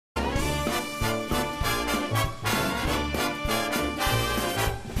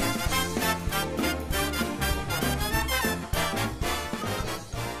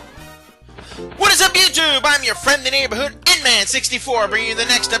YouTube? I'm your friend, the neighborhood, N-Man64, bringing you the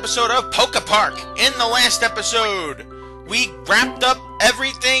next episode of Poke Park. In the last episode, we wrapped up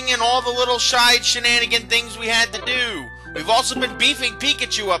everything and all the little side shenanigan things we had to do. We've also been beefing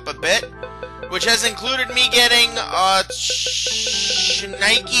Pikachu up a bit, which has included me getting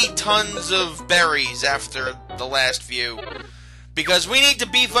Nike tons of berries after the last few. Because we need to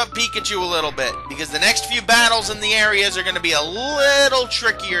beef up Pikachu a little bit, because the next few battles in the areas are going to be a little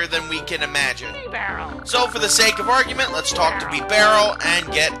trickier than we can imagine. So for the sake of argument, let's talk to B-Barrel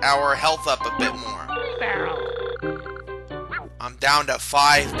and get our health up a bit more. I'm down to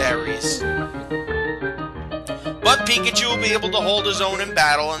 5 berries. But Pikachu will be able to hold his own in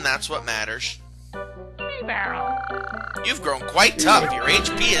battle, and that's what matters. You've grown quite tough. Your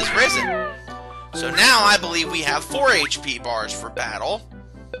HP has risen. So now I believe we have 4 HP bars for battle.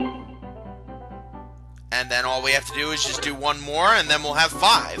 And then all we have to do is just do one more, and then we'll have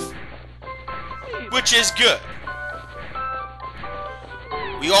 5. Which is good.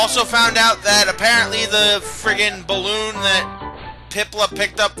 We also found out that apparently the friggin' balloon that Piplup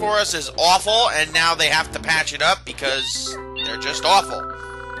picked up for us is awful, and now they have to patch it up because they're just awful.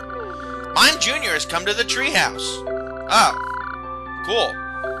 Mime Jr. has come to the treehouse. Oh, cool.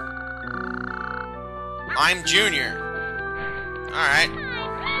 Mime Jr. Alright.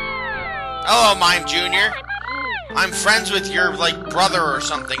 Hello, Mime Jr. I'm friends with your, like, brother or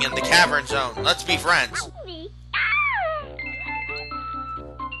something in the cavern zone. Let's be friends.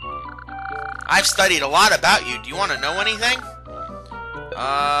 I've studied a lot about you. Do you want to know anything?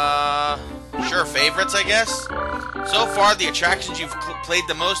 Sure, favorites, I guess? So far, the attractions you've played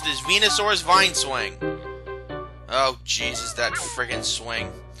the most is Venusaur's Vine Swing. Oh, Jesus, that friggin'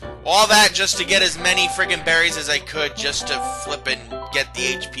 swing. All that just to get as many friggin' berries as I could, just to flip and get the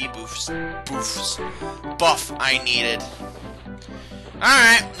HP buff I needed.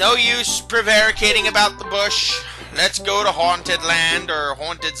 Alright, no use prevaricating about the bush. Let's go to Haunted Land, or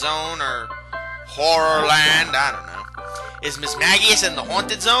Haunted Zone, or Horror Land, I don't know. Is Miss Magius in the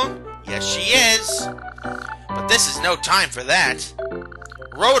Haunted Zone? Yes, she is. But this is no time for that.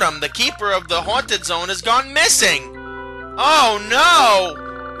 Rotom, the keeper of the Haunted Zone, has gone missing! Oh no!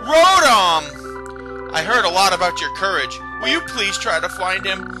 Rotom! I heard a lot about your courage. Will you please try to find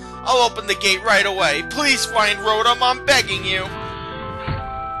him? I'll open the gate right away. Please find Rotom, I'm begging you.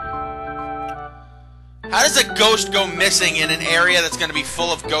 How does a ghost go missing in an area that's going to be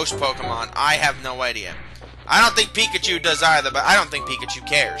full of ghost Pokemon? I have no idea. I don't think Pikachu does either, but I don't think Pikachu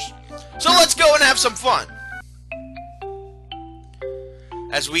cares. So let's go and have some fun.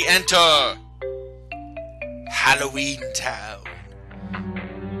 As we enter Halloween Town.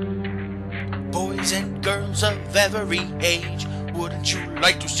 Boys and girls of every age, wouldn't you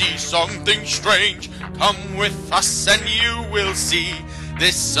like to see something strange? Come with us and you will see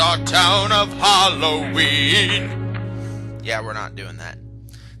this our town of Halloween. Yeah, we're not doing that.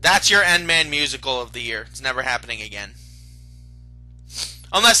 That's your N-Man musical of the year. It's never happening again.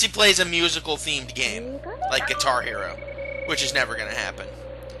 Unless he plays a musical-themed game, like Guitar Hero, which is never going to happen.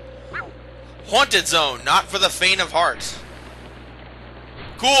 Haunted Zone, not for the faint of heart.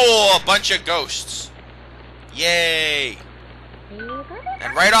 Cool, a bunch of ghosts. Yay.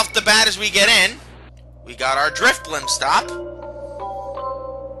 And right off the bat as we get in, we got our Drifblim stop.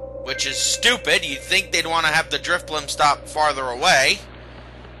 Which is stupid. You'd think they'd want to have the Drifblim stop farther away.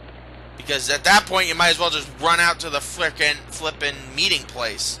 Because at that point you might as well just run out to the flippin' meeting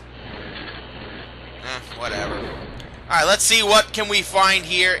place. Whatever. Alright, let's see what can we find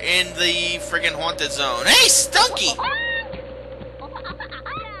here in the friggin' Haunted Zone. Hey, Stunky!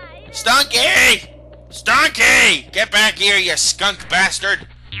 Stunky! Stunky! Get back here, you skunk bastard!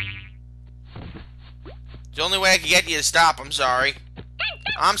 It's the only way I can get you to stop, I'm sorry.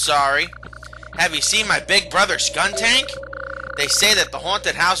 I'm sorry. Have you seen my big brother Skuntank? They say that the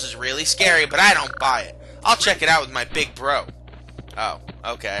haunted house is really scary, but I don't buy it. I'll check it out with my big bro. Oh,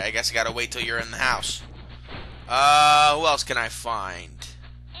 okay, I guess I gotta wait till you're in the house. Who else can I find?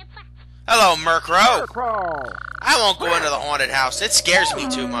 Hello, Murkrow. I won't go into the haunted house. It scares me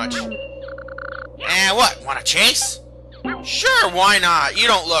too much. And what, want to chase? Sure, why not? You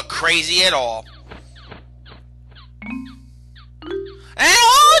don't look crazy at all. And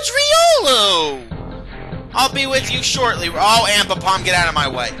oh, it's Riolu! I'll be with you shortly. Oh, Ambipom, get out of my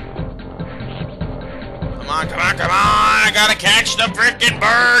way. Come on, come on, come on! I gotta catch the frickin'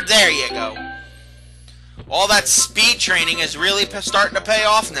 bird! There you go. All that speed training is really starting to pay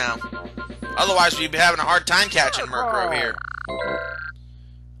off now. Otherwise, we'd be having a hard time catching Murkrow here.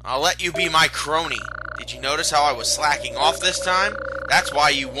 I'll let you be my crony. Did you notice how I was slacking off this time? That's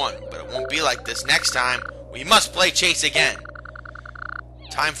why you won, but it won't be like this next time. We must play chase again.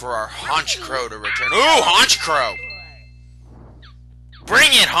 Time for our Haunch Crow to return. Ooh, Haunch Crow! Bring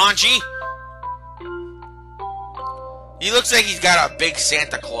it, Haunchy! He looks like he's got a big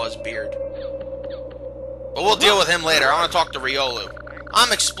Santa Claus beard. But we'll deal with him later. I want to talk to Riolu.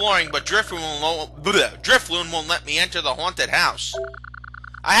 I'm exploring, but Drifloon won't let me enter the haunted house.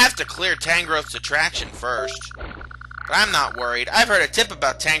 I have to clear Tangrowth's attraction first. But I'm not worried. I've heard a tip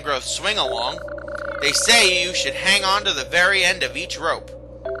about Tangrowth's swing-along. They say you should hang on to the very end of each rope.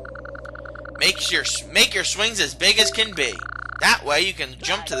 Make your swings as big as can be. That way you can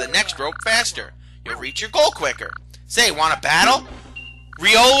jump to the next rope faster. You'll reach your goal quicker. Say, want to battle?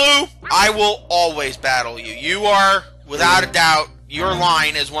 Riolu, I will always battle you. You are, without a doubt, your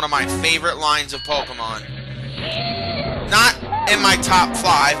line is one of my favorite lines of Pokemon. Not in my top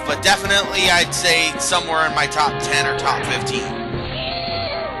 5, but definitely I'd say somewhere in my top 10 or top 15.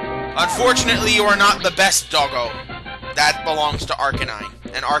 Unfortunately, you are not the best doggo. That belongs to Arcanine.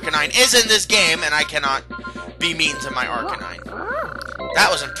 And Arcanine is in this game, and I cannot be mean to my Arcanine. That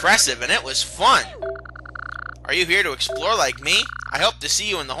was impressive, and it was fun. Are you here to explore like me? I hope to see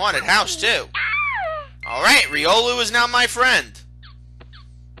you in the haunted house, too. Alright, Riolu is now my friend.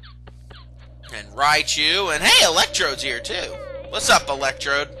 And Raichu, and hey, Electrode's here, too. What's up,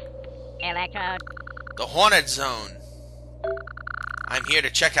 Electrode? Electrode. The Haunted Zone. I'm here to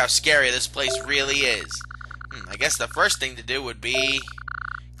check how scary this place really is. I guess the first thing to do would be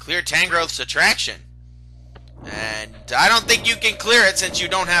clear Tangrowth's attraction. And I don't think you can clear it since you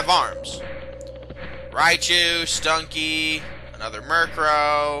don't have arms. Raichu, Stunky, another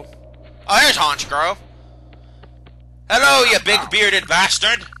Murkrow. Oh, here's Honchkrow. Hello, you big bearded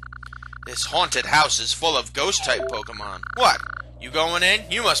bastard. This haunted house is full of ghost-type Pokemon. What? You going in?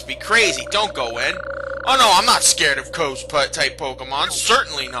 You must be crazy. Don't go in. Oh no, I'm not scared of ghost-type Pokemon.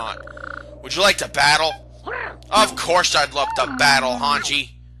 Certainly not. Would you like to battle? Of course I'd love to battle,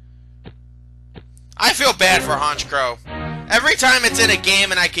 Haunchy. I feel bad for Honchkrow. Every time it's in a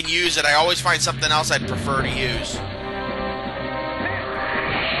game and I can use it, I always find something else I'd prefer to use.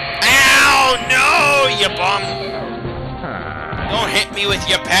 Ow! No, you bum! Don't hit me with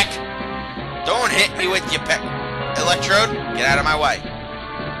your peck. Don't hit me with your peck. Electrode, get out of my way.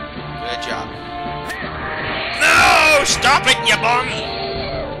 Good job. No! Stop it, you bum!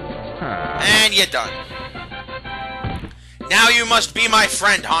 And you're done. Now you must be my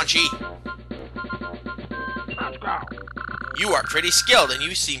friend, Haunchy. You are pretty skilled, and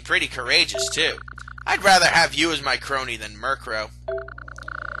you seem pretty courageous, too. I'd rather have you as my crony than Murkrow.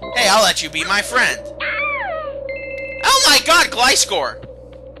 Hey, I'll let you be my friend. Oh my god, Gliscor!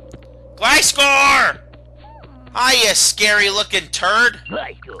 Gliscor! Hi, you scary-looking turd.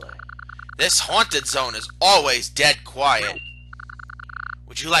 This haunted zone is always dead quiet.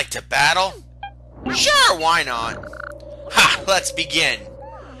 Would you like to battle? Sure, why not? Ha, let's begin.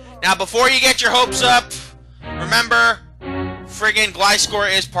 Now, before you get your hopes up, remember, friggin'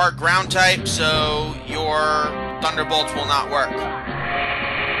 Gliscor is part ground type, so your Thunderbolts will not work.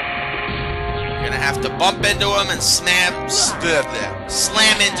 You're gonna have to bump into him and slam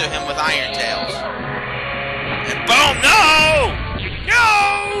into him with Iron Tails. And boom! No!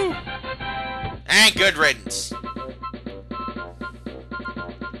 No! And good riddance.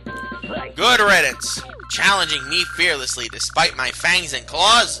 Good riddance. Challenging me fearlessly despite my fangs and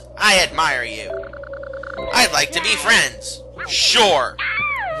claws? I admire you. I'd like to be friends. Sure.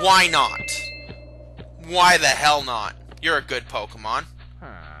 Why not? Why the hell not? You're a good Pokemon.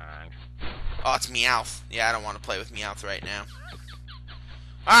 Oh, it's Meowth. Yeah, I don't want to play with Meowth right now.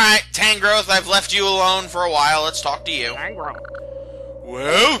 Alright, Tangrowth, I've left you alone for a while. Let's talk to you.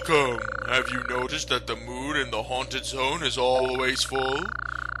 Welcome! Have you noticed that the moon in the haunted zone is always full?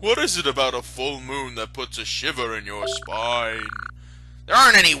 What is it about a full moon that puts a shiver in your spine? There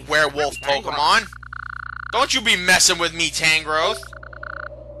aren't any werewolf Pokemon. Don't you be messing with me, Tangrowth.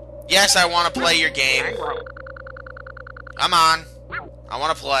 Yes, I want to play your game. Come on. I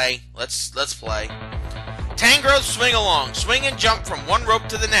want to play. Let's play. Tangrowth, swing along. Swing and jump from one rope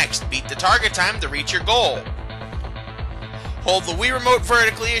to the next. Beat the target time to reach your goal. Hold the Wii Remote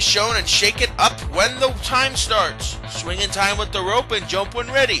vertically as shown and shake it up when the time starts. Swing in time with the rope and jump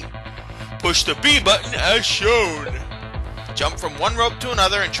when ready. Push the B button as shown. Jump from one rope to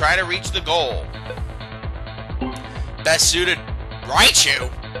another and try to reach the goal. Best suited Raichu?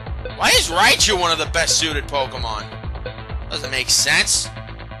 Why is Raichu one of the best suited Pokemon? Doesn't make sense.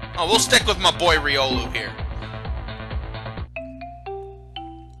 Oh, we'll stick with my boy Riolu here.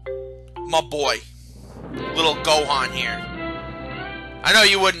 My boy. Little Gohan here. I know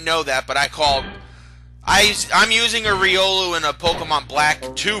you wouldn't know that, but I'm using a Riolu in a Pokemon Black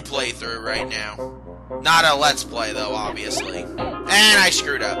 2 playthrough right now. Not a Let's Play, though, obviously. And I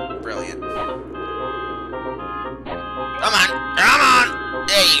screwed up. Brilliant. Come on. Come on.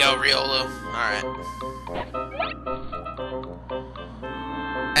 There you go, Riolu. Alright.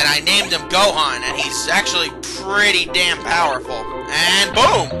 And I named him Gohan, and he's actually pretty damn powerful. And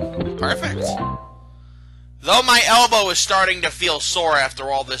boom! Perfect. Though my elbow is starting to feel sore after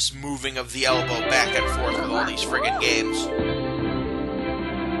all this moving of the elbow back and forth with all these friggin' games.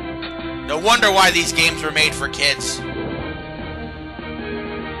 No wonder why these games were made for kids.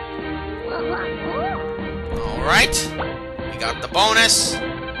 Alright. We got the bonus.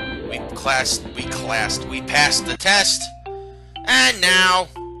 We passed the test. And now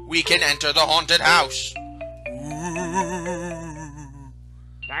we can enter the haunted house.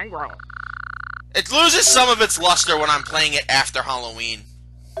 It loses some of its luster when I'm playing it after Halloween.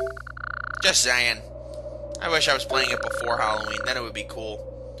 Just saying. I wish I was playing it before Halloween, then it would be cool.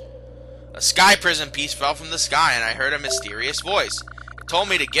 A sky prison piece fell from the sky and I heard a mysterious voice. It told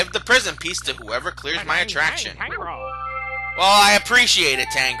me to give the prison piece to whoever clears my attraction. Well, I appreciate it,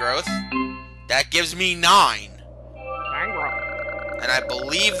 Tangrowth. That gives me 9. And I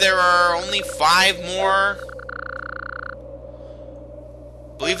believe there are only 5 more...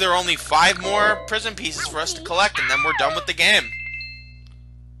 prison pieces for us to collect, and then we're done with the game.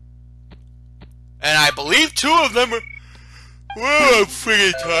 And I believe 2 of them are... Whoa, I'm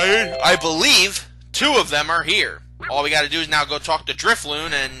freaking tired. I believe 2 of them are here. All we gotta do is now go talk to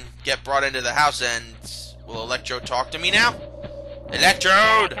Drifloon and get brought into the house, and... Will Electrode talk to me now?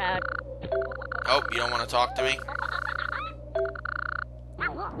 Electrode! Oh, you don't want to talk to me?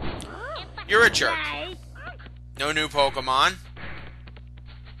 You're a jerk. No new Pokemon.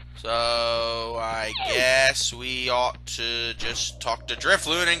 So, I guess we ought to just talk to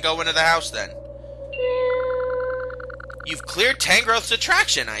Drifloon and go into the house then. You've cleared Tangrowth's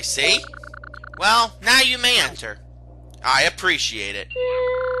attraction, I see. Well, now you may enter. I appreciate it.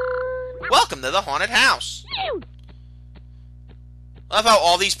 Welcome to the haunted house. I love how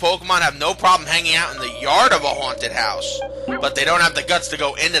all these Pokemon have no problem hanging out in the yard of a haunted house, but they don't have the guts to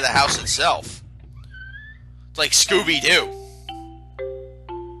go into the house itself. It's like Scooby-Doo.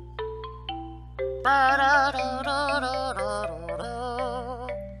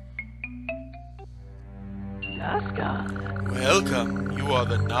 Welcome. You are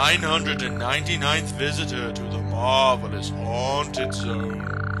the 999th visitor to the marvelous Haunted Zone.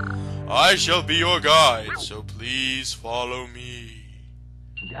 I shall be your guide, so please follow me.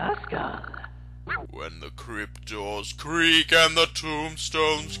 When the crypt doors creak and the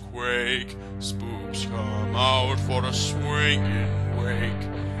tombstones quake, spooks come out for a swinging wake.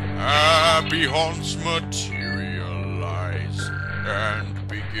 Happy haunts materialize and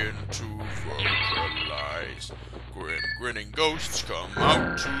begin to vocalize. Grinning ghosts come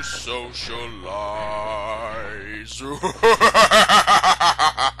out to socialize.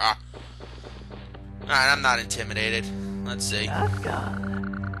 Alright, I'm not intimidated. Let's see.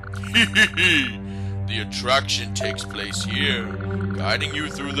 The attraction takes place here, guiding you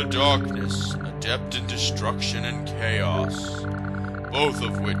through the darkness, adept in destruction and chaos, both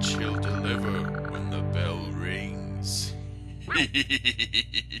of which he'll deliver when the bell rings.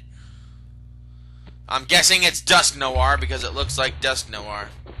 I'm guessing it's Dusk Noir because it looks like Dusk Noir.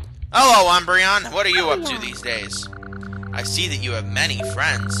 Hello, Umbreon. What are you up to these days? I see that you have many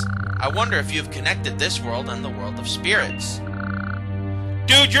friends. I wonder if you've connected this world and the world of spirits.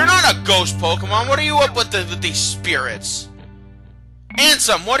 Dude, you're not a ghost Pokemon. What are you up with these spirits?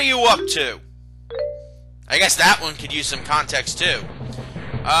 Ansem, what are you up to? I guess that one could use some context, too.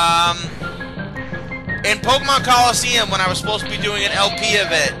 In Pokemon Coliseum, when I was supposed to be doing an LP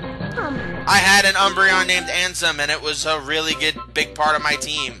of it, I had an Umbreon named Ansem, and it was a really good, big part of my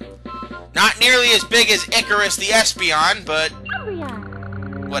team. Not nearly as big as Icarus the Espeon, but...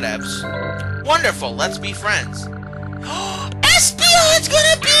 whatevs. Wonderful, let's be friends. Espeon's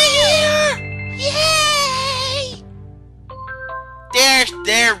gonna be here! Yay!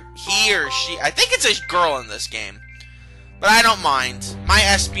 They're he or she. I think it's a girl in this game. But I don't mind. My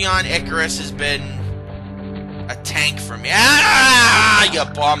Espeon Icarus has been a tank for me. Ah, you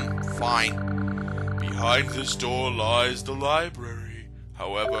bum. Fine. Behind this door lies the library.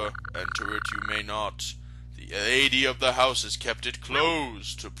 However, enter it you may not. The lady of the house has kept it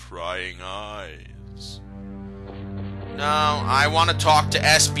closed to prying eyes. No, I want to talk to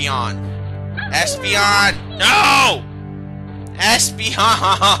Espeon. Espeon! No! Espeon!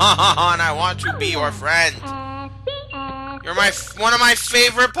 I want to be your friend. You're one of my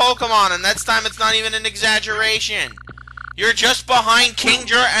favorite Pokemon, and this time it's not even an exaggeration. You're just behind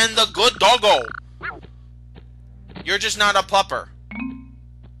Kingdra and the good doggo. You're just not a pupper.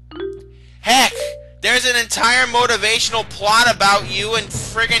 Heck, There's an entire motivational plot about you and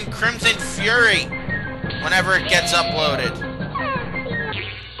friggin' Crimson Fury whenever it gets uploaded.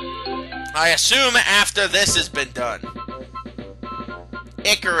 I assume after this has been done.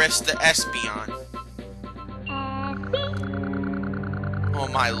 Icarus the ESPEON. Oh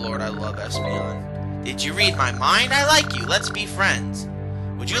my lord, I love ESPEON. Did you read my mind? I like you. Let's be friends.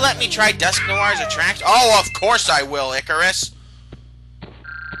 Would you let me try Dusk Noir's attraction? Oh, of course I will, Icarus.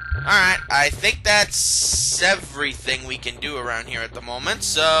 Alright, I think that's everything we can do around here at the moment,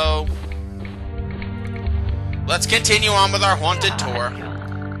 so... let's continue on with our haunted tour.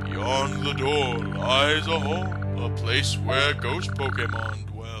 Beyond the door lies a hall, a place where ghost Pokemon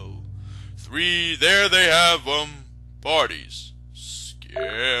dwell. There they have, parties.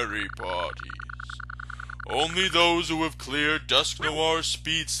 Scary parties. Only those who have cleared Dusk Noir's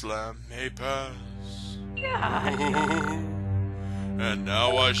speed slam may pass. And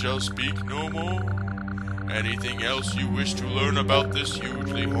now I shall speak no more. Anything else you wish to learn about this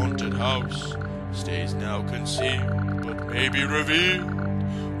hugely haunted house stays now concealed, but may be revealed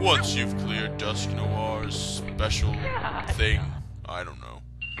once you've cleared Dusk Noir's special thing. I don't know.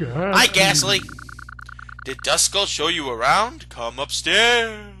 Hi, Ghastly. Did Duskull show you around? Come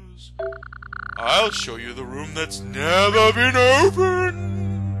upstairs. I'll show you the room that's never been opened.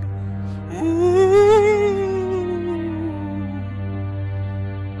 Ooh.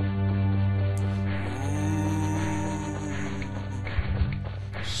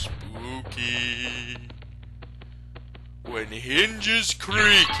 Spooky. When hinges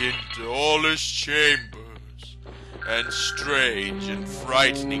creak in Ghoulish chambers, and strange and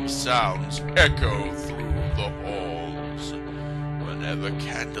frightening sounds echo through the halls, whenever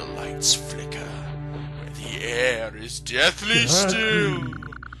candlelights flicker, where the air is deathly still,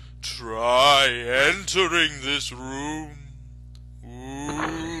 try entering this room. Ooh.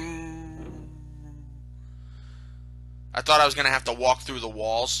 I thought I was going to have to walk through the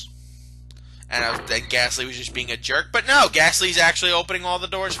walls. And then Ghastly was just being a jerk. But no, Ghastly's actually opening all the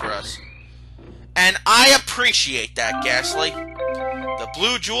doors for us. And I appreciate that, Ghastly. The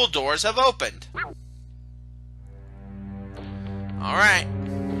blue jewel doors have opened. Alright.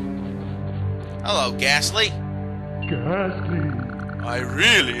 Hello, Ghastly. Ghastly. I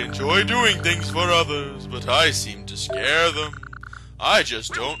really enjoy doing things for others, but I seem to scare them. I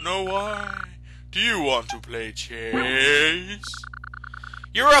just don't know why. Do you want to play chase?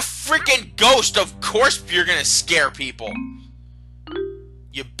 You're a freaking ghost. Of course you're gonna scare people.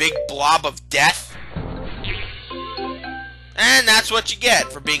 You big blob of death. And that's what you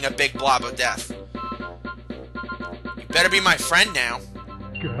get for being a big blob of death. You better be my friend now.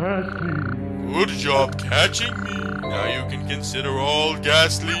 Ghastly. Good job catching me. Now you can consider all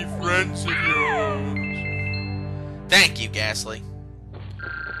Ghastly friends of yours. Thank you, Ghastly.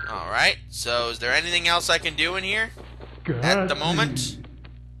 Alright, so is there anything else I can do in here? At the moment?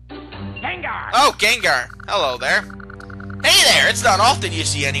 Gengar! Oh, Gengar. Hello there. Hey there, it's not often you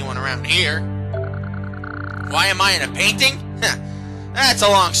see anyone around here. Why am I in a painting? That's a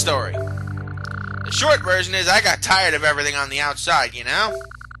long story. The short version is I got tired of everything on the outside, you know?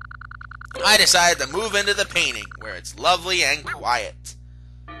 I decided to move into the painting, where it's lovely and quiet.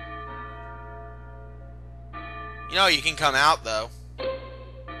 You know, you can come out, though.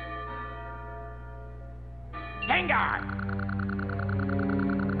 Gengar!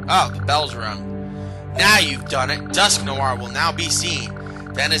 Oh, the bell's rung. Now you've done it. Dusk Noir will now be seen.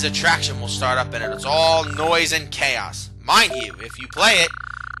 Then his attraction will start up and it's all noise and chaos. Mind you, if you play it,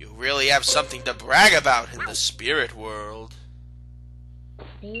 you'll really have something to brag about in the spirit world.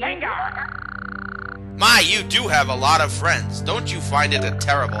 Gengar! My, you do have a lot of friends. Don't you find it a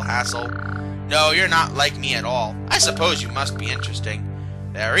terrible hassle? No, you're not like me at all. I suppose you must be interesting.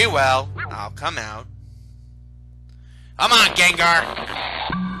 Very well, I'll come out. Come on, Gengar!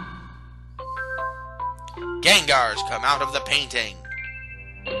 Gengars come out of the painting.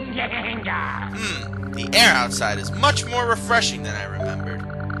 Gengar! The air outside is much more refreshing than I remembered.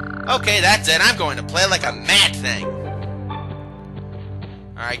 Okay, that's it. I'm going to play like a mad thing.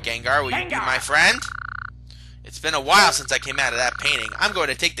 Alright, Gengar, will you be my friend? It's been a while since I came out of that painting. I'm going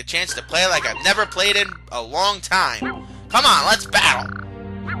to take the chance to play like I've never played in a long time. Come on, let's battle.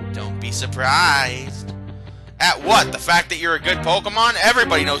 Don't be surprised. At what? The fact that you're a good Pokemon?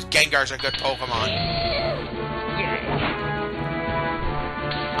 Everybody knows Gengar's a good Pokemon.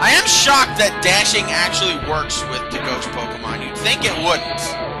 I am shocked that dashing actually works with the ghost Pokemon. You'd think it wouldn't.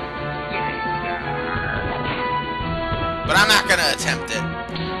 But I'm not going to attempt it.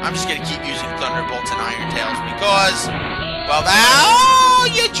 I'm just going to keep using Thunderbolts and Iron Tails because, well, oh,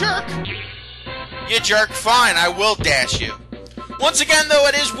 you jerk. You jerk. Fine, I will dash you. Once again, though,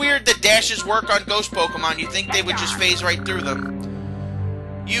 it is weird that dashes work on ghost Pokemon. You'd think they would just phase right through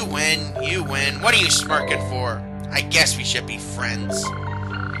them. You win. You win. What are you smirking for? I guess we should be friends.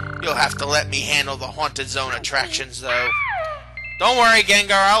 You'll have to let me handle the Haunted Zone attractions, though. Don't worry,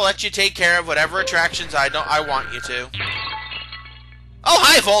 Gengar. I'll let you take care of whatever attractions I want you to. Oh,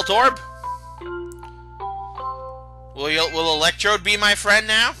 hi, Voltorb. Will Electrode be my friend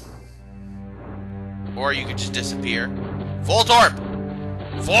now? Or you could just disappear. Voltorb!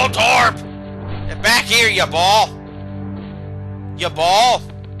 Voltorb! Get back here, you ball! You ball!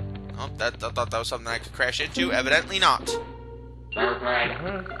 Oh, I thought that was something I could crash into. Evidently not.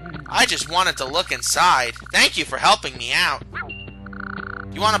 I just wanted to look inside. Thank you for helping me out.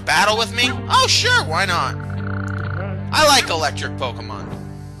 You want to battle with me? Oh, sure, why not? I like electric Pokemon.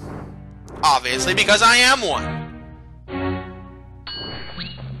 Obviously, because I am one.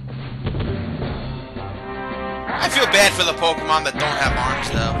 I feel bad for the Pokemon that don't have arms,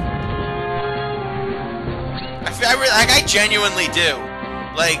 though. I genuinely do.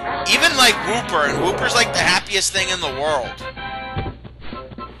 Like, even like Wooper, and Wooper's like the happiest thing in the world.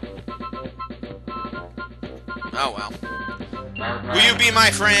 Oh well. Will you be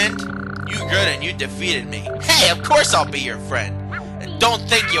my friend? You good and you defeated me. Hey, of course I'll be your friend. And don't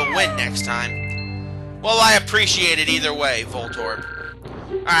think you'll win next time. Well, I appreciate it either way, Voltorb.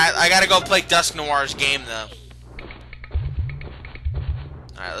 Alright, I gotta go play Dusk Noir's game, though.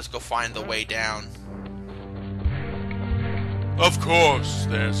 Alright, let's go find the way down. Of course,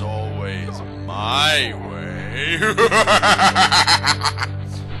 there's always my way.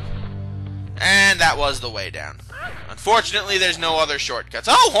 And that was the way down. Unfortunately, there's no other shortcuts.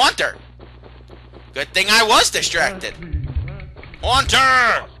 Oh, Haunter! Good thing I was distracted.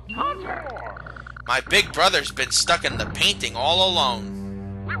 Haunter! My big brother's been stuck in the painting all alone.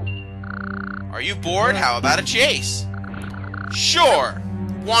 Are you bored? How about a chase? Sure.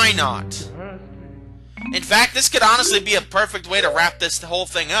 Why not? In fact, this could honestly be a perfect way to wrap this whole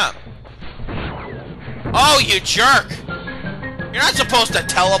thing up. Oh, you jerk! You're not supposed to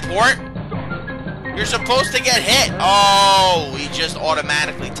teleport. You're supposed to get hit. Oh, he just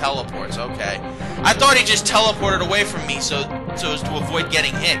automatically teleports. Okay. I thought he just teleported away from me so as to avoid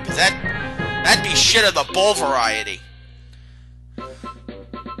getting hit, because that'd be shit of the bull variety.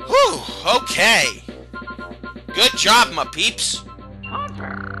 Whew, okay. Good job, my peeps.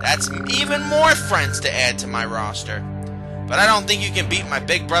 That's even more friends to add to my roster. But I don't think you can beat my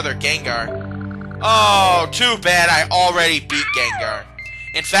big brother, Gengar. Oh, too bad I already beat Gengar.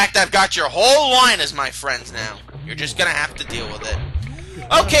 In fact, I've got your whole line as my friends now. You're just gonna have to deal with it.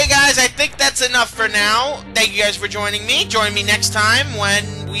 Okay, guys, I think that's enough for now. Thank you guys for joining me. Join me next time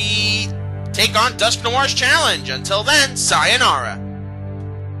when we take on Dusk Noir's challenge. Until then, sayonara.